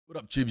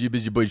What up, Tube? Your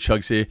boy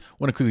Chugs here. I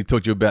want to quickly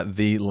talk to you about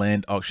the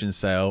land auction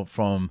sale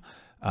from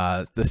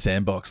the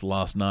Sandbox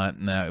last night.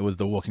 Now, it was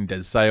the Walking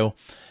Dead sale.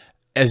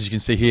 As you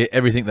can see here,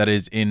 everything that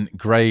is in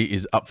grey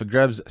is up for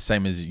grabs,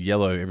 same as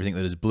yellow. Everything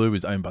that is blue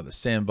is owned by the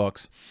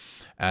Sandbox.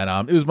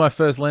 And it was my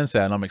first land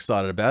sale, and I'm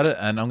excited about it.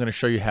 And I'm going to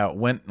show you how it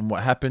went and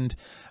what happened,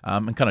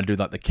 and kind of do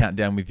like the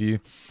countdown with you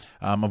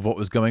of what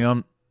was going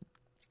on.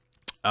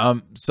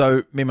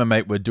 So me and my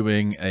mate were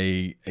doing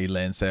a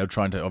land sale,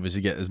 trying to obviously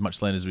get as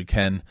much land as we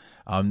can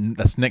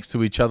that's next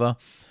to each other.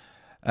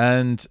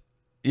 And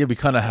yeah, we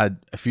kind of had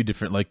a few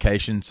different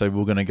locations. So we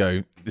were going to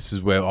go, this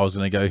is where I was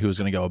going to go, who was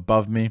going to go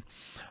above me.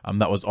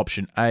 That was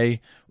option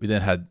A. We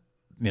then had,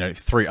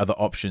 3 other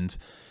options.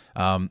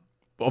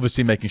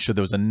 Obviously making sure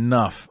there was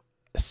enough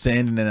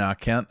sand in our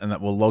account and that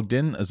were logged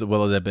in, as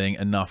well as there being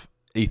enough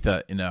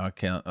ether in our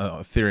account,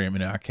 Ethereum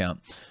in our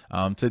account,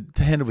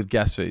 to handle with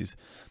gas fees.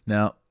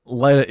 Now,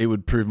 later it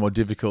would prove more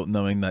difficult,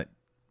 knowing that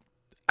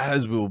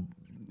as we were,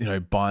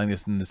 buying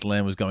this and this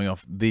land was going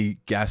off, the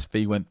gas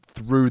fee went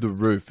through the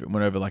roof. It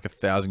went over like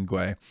 1,000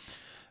 gwei,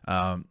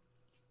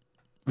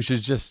 which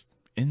is just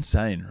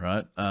insane,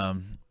 right?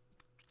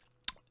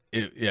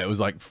 It was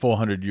like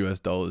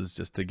 $400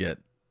 just to get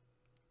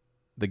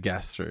the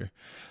gas through.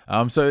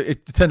 So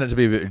it turned out to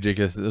be a bit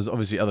ridiculous. There was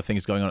obviously other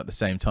things going on at the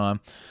same time,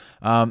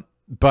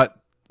 but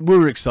we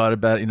were excited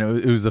about it.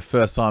 It was the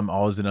first time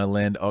I was in a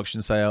land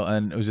auction sale,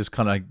 and it was just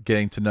kind of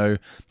getting to know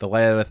the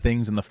layout of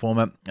things and the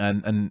format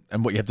and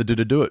what you have to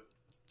do it,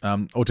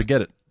 or to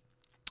get it.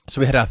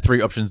 So we had our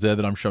 3 options there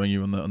that I'm showing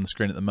you on the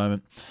screen at the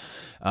moment,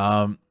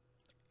 and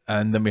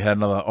then we had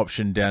another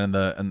option down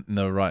in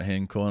the right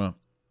hand corner,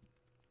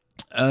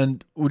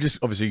 and we're just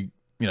obviously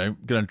going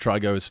to try to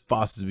go as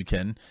fast as we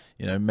can.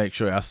 Make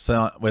sure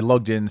we're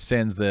logged in,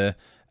 sand's there,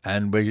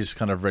 and we're just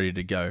kind of ready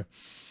to go.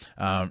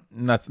 And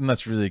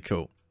that's really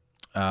cool.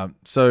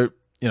 So,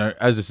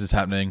 as this is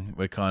happening,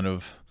 we're kind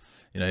of,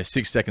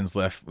 6 seconds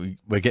left.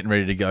 We're getting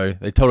ready to go.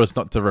 They told us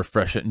not to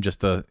refresh it and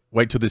just to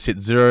wait till this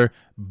hits 0.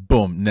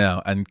 Boom,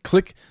 now, and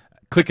click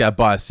our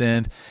buy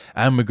sand,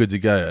 and we're good to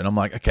go. And I'm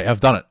like, okay,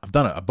 I've done it.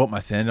 I bought my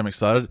sand. I'm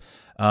excited.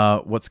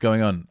 What's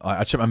going on?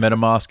 I checked my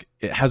MetaMask.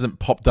 It hasn't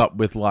popped up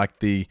with like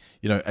the,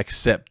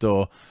 accept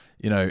or,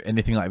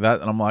 anything like that.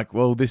 And I'm like,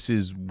 well, this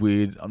is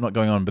weird. I'm not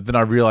going on. But then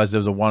I realized there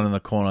was a 1 in the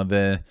corner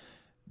there,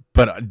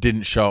 but it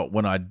didn't show it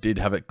when I did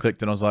have it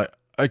clicked. And I was like,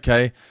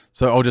 okay,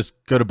 so I'll just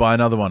go to buy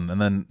another one.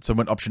 And then, so I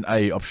went option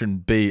A, option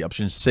B,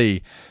 option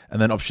C,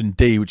 and then option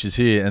D, which is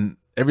here. And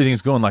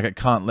everything's gone. Like, it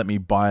can't let me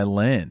buy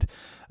land.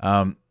 So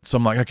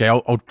I'm like, okay,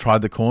 I'll try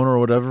the corner or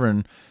whatever.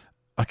 And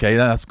okay,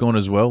 that's gone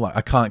as well. Like,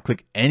 I can't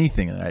click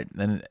anything.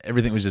 And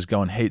everything was just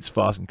going heaps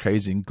fast and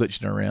crazy and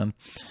glitching around.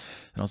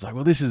 And I was like,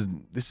 well, this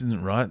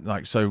isn't right.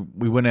 Like, so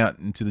we went out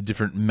into the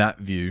different map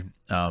view,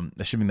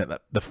 assuming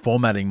that the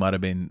formatting might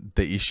have been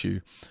the issue.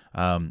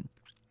 And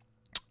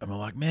we're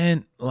like,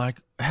 man, like,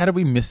 how did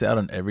we miss out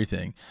on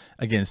everything?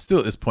 Again, still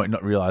at this point,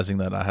 not realizing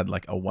that I had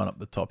like a 1 up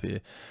the top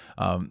here,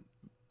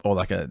 or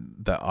like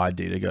the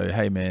ID to go,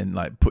 hey man,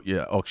 like, put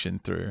your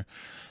auction through.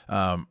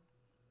 Like,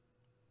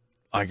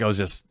 I was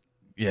just,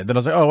 yeah. Then I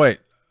was like, oh wait,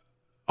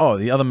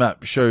 the other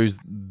map shows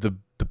the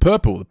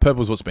purple. The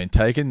purple is what's been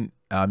taken.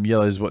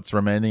 Yellow is what's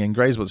remaining, and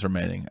grey is what's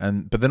remaining.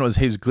 But then it was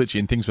heaps glitchy,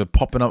 and things were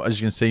popping up,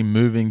 as you can see,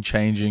 moving,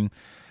 changing.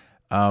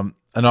 And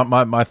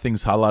my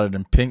thing's highlighted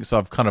in pink, so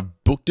I've kind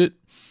of booked it.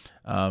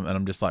 And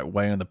I'm just like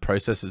waiting on the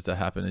processes to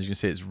happen. As you can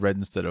see, it's red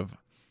instead of,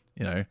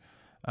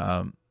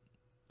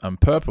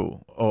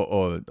 purple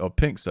or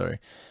pink, sorry.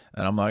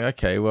 And I'm like,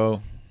 okay,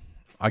 well,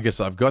 I guess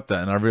I've got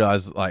that. And I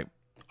realized, like,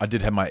 I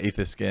did have my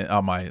ether scan,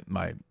 my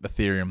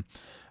Ethereum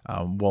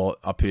wallet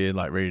up here,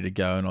 like, ready to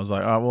go. And I was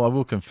like, all right, well, I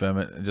will confirm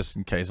it just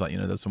in case, like,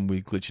 there's some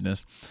weird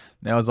glitchiness.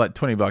 Now it's like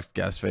 $20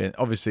 gas fee. And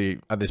obviously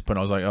at this point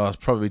I was like, oh, it's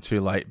probably too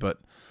late. But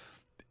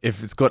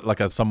if it's got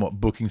like a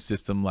somewhat booking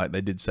system, like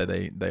they did say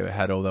they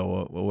had all they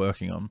were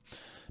working on,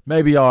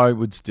 maybe I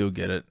would still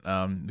get it,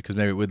 because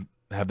maybe it would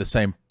have the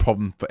same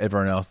problem for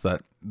everyone else,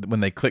 that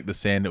when they clicked the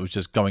sand, it was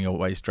just going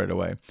away straight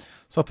away.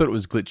 So I thought it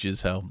was glitchy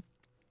as hell.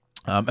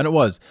 And it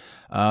was.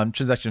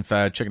 Transaction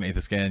failed, checking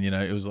Etherscan,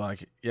 it was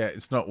like, yeah,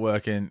 it's not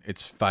working,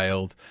 it's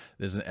failed,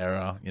 there's an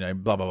error,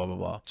 blah, blah, blah, blah,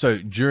 blah. So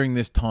during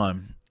this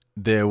time,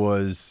 there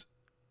was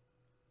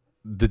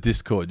the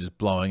Discord just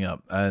blowing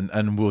up,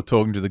 and we were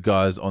talking to the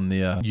guys on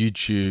the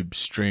YouTube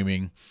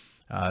streaming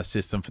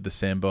system for the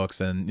Sandbox,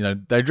 and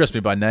they addressed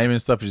me by name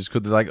and stuff, which is cool.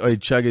 They're like, oh,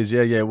 Chuggers,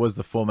 yeah, it was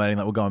the formatting,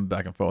 that we're going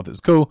back and forth. It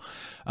was cool.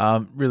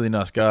 Really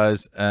nice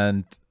guys.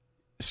 And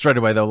straight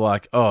away they were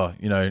like, oh,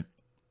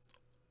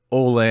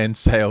 all land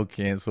sale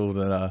cancelled,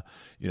 and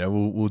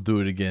we'll do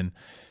it again.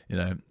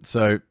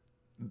 So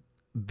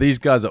these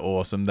guys are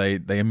awesome. They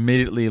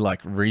immediately like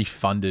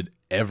refunded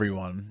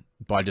everyone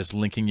by just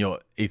linking your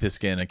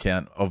Etherscan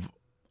account of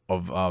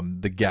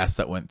the gas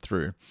that went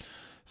through.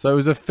 So it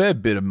was a fair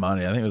bit of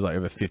money. I think it was like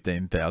over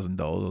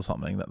 $15,000 or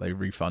something that they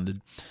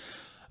refunded.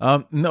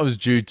 And that was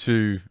due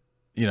to,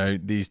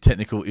 these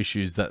technical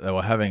issues that they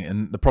were having.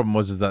 And the problem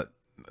was that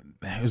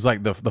it was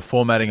like the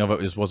formatting of it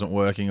just wasn't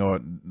working, or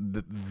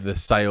the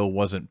sale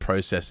wasn't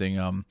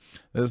processing.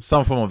 There's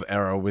some form of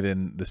error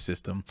within the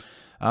system.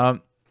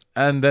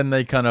 And then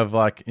they kind of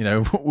like, you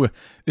know,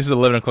 this is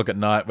 11 o'clock at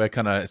night.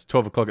 It's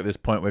 12 o'clock at this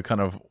point. We're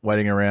kind of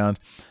waiting around.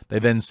 They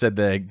then said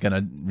they're going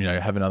to, you know,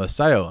 have another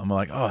sale. I'm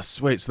like, oh,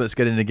 sweet. So let's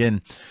get in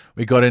again.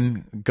 We got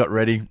in, got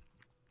ready.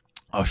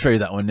 I'll show you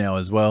that one now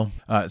as well.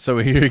 So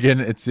we're here again.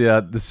 It's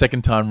the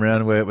second time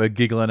round. We're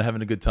giggling,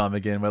 having a good time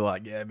again. We're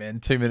like, yeah, man,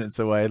 2 minutes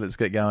away. Let's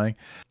get going.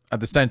 At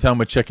the same time,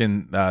 we're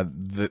checking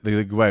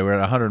the way. We're at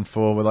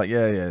 104. We're like,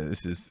 yeah,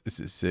 this is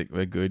sick.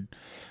 We're good.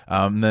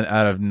 And then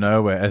out of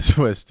nowhere, as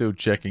we're still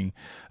checking,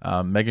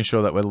 making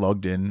sure that we're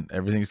logged in,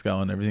 everything's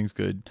going, everything's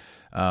good.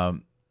 Yeah,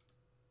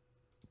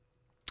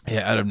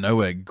 out of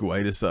nowhere,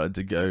 Gwei decided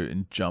to go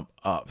and jump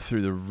up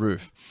through the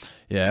roof.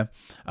 Yeah.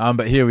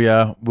 But here we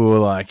are. We were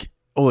like,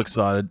 all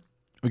excited.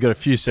 We got a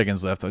few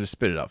seconds left. I'll just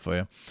spit it up for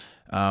you.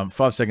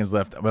 5 seconds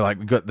left. We're like,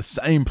 we got the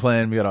same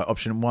plan. We got our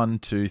option 1,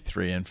 2,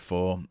 3, and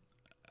 4.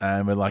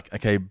 And we're like,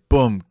 okay,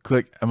 boom,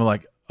 click. And we're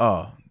like,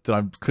 oh, did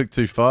I click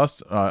too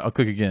fast? All right, I'll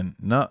click again.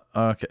 No,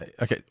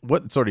 okay.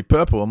 What? It's already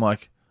purple. I'm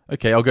like,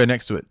 okay, I'll go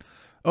next to it.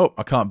 Oh,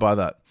 I can't buy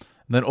that.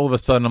 And then all of a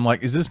sudden, I'm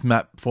like, is this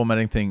map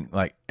formatting thing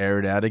like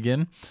errored out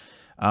again?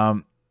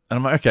 And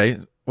I'm like, okay.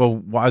 Well,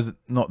 why is it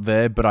not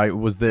there? But I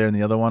was there in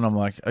the other one. I'm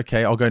like,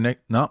 okay, I'll go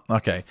next. No,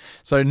 okay.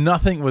 So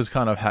nothing was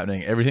kind of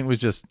happening. Everything was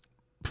just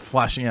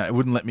flashing out. It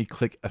wouldn't let me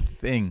click a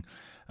thing.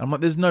 And I'm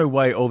like, there's no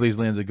way all these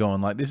lands are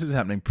going. Like, this is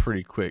happening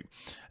pretty quick.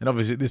 And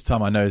obviously this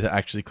time I know to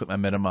actually click my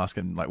MetaMask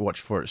and like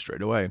watch for it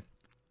straight away.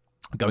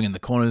 I'm going in the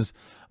corners.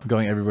 I'm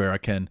going everywhere I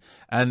can.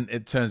 And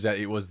it turns out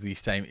it was the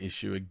same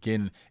issue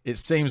again. It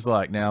seems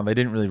like now they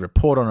didn't really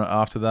report on it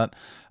after that.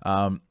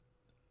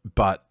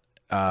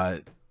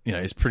 You know,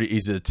 it's pretty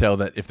easy to tell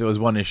that if there was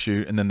one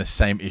issue and then the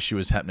same issue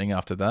was happening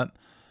after that,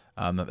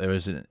 that there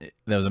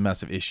was a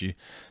massive issue.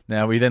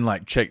 Now we then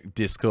like checked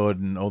Discord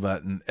and all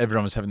that, and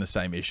everyone was having the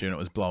same issue and it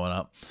was blowing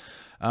up.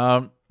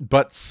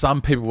 But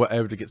some people were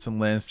able to get some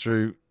lands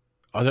through.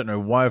 I don't know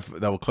why, if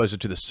they were closer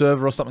to the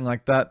server or something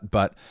like that,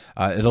 but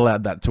it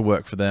allowed that to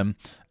work for them.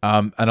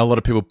 And a lot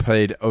of people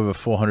paid over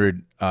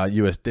 400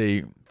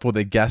 USD for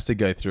their gas to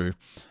go through,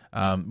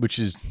 which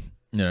is,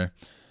 you know,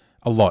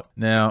 a lot.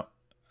 Now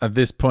at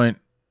this point,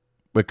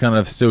 we're kind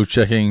of still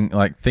checking,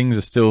 like things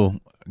are still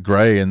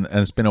gray, and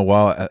it's been a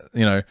while.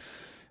 You know,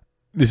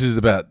 this is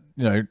about,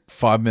 you know,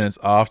 5 minutes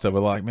after.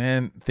 We're like,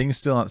 man, things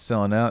still aren't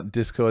selling out.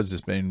 Discord's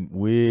just been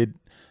weird.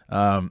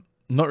 Not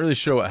really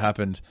sure what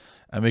happened,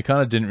 and we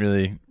kind of didn't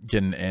really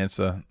get an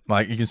answer.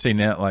 Like you can see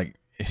now, like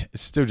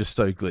it's still just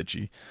so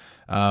glitchy.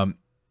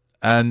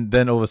 And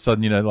then all of a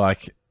sudden, you know,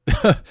 like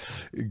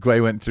Gwei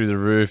went through the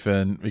roof,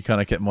 and we kind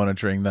of kept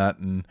monitoring that,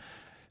 and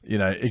you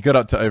know, it got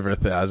up to over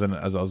 1,000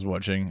 as I was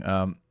watching.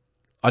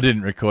 I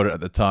didn't record it at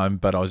the time,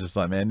 but I was just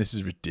like, man, this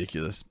is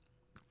ridiculous.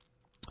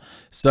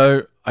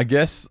 So I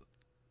guess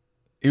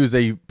it was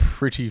a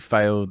pretty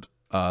failed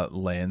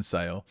land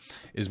sale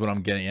is what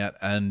I'm getting at.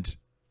 And,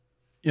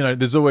 you know,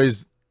 there's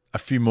always a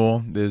few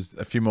more. There's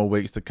a few more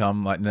weeks to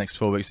come. Like the next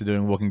 4 weeks of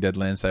doing Walking Dead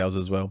land sales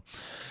as well.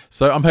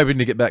 So I'm hoping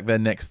to get back there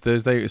next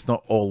Thursday. It's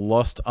not all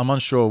lost. I'm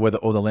unsure whether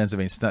all the lands have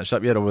been snatched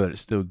up yet or whether it's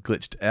still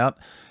glitched out.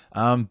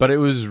 But it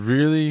was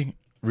really,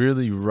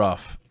 really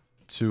rough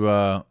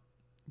to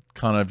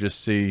kind of just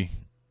see,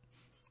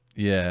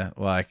 yeah,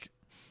 like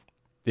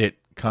it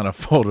kind of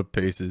fall to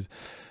pieces.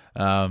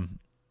 I'm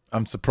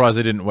surprised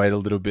they didn't wait a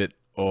little bit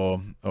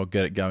or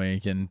get it going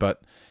again.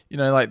 But you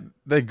know, like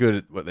they're good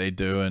at what they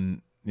do,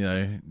 and you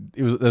know,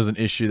 there was an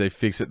issue. They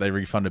fixed it. They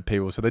refunded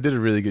people, so they did a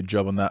really good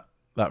job on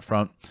that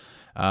front.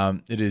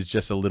 It is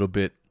just a little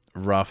bit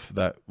rough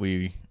that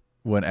we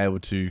weren't able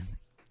to,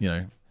 you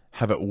know,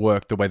 have it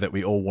work the way that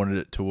we all wanted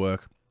it to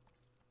work.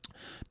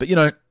 But you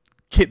know,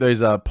 keep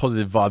those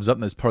positive vibes up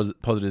and those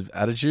positive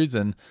attitudes,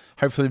 and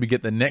hopefully we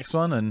get the next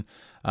one, and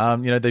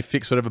you know, they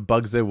fix whatever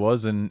bugs there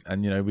was, and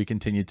you know, we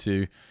continue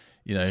to,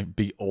 you know,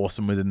 be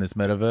awesome within this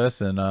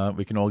metaverse, and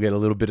we can all get a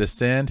little bit of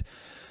sand.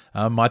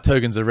 My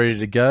tokens are ready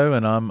to go,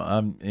 and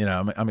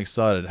I'm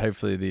excited.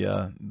 Hopefully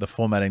the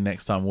formatting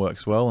next time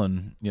works well,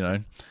 and you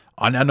know,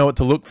 I now know what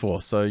to look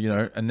for. So you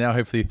know, and now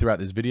hopefully throughout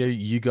this video,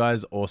 you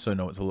guys also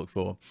know what to look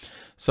for.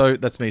 So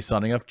that's me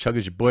signing off. Chug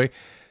is your boy.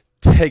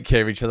 Take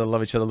care of each other,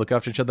 love each other, look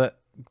after each other.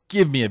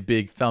 Give me a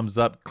big thumbs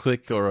up,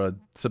 click or a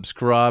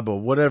subscribe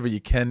or whatever you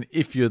can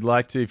if you'd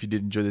like to, if you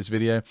did enjoy this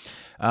video.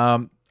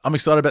 I'm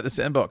excited about the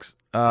Sandbox.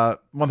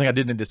 One thing I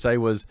did need to say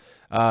was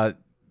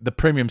the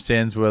premium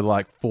sands were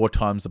like 4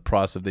 times the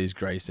price of these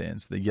gray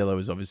sands. The yellow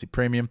is obviously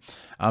premium,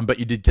 but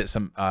you did get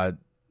some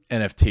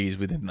NFTs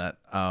within that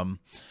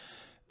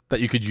that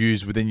you could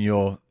use within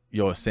your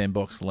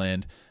Sandbox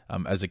land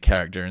as a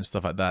character and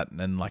stuff like that,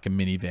 and like a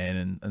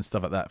minivan and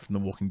stuff like that from The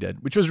Walking Dead,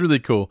 which was really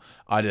cool.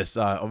 I just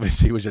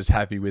obviously was just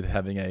happy with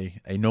having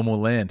a normal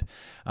land.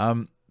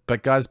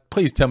 But guys,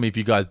 please tell me if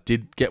you guys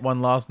did get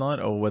one last night,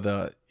 or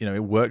whether, you know,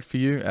 it worked for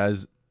you,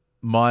 as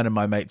mine and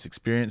my mates'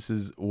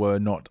 experiences were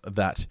not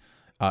that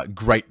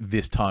great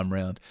this time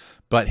round.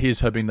 But here's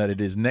hoping that it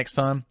is next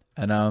time.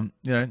 And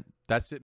you know, that's it.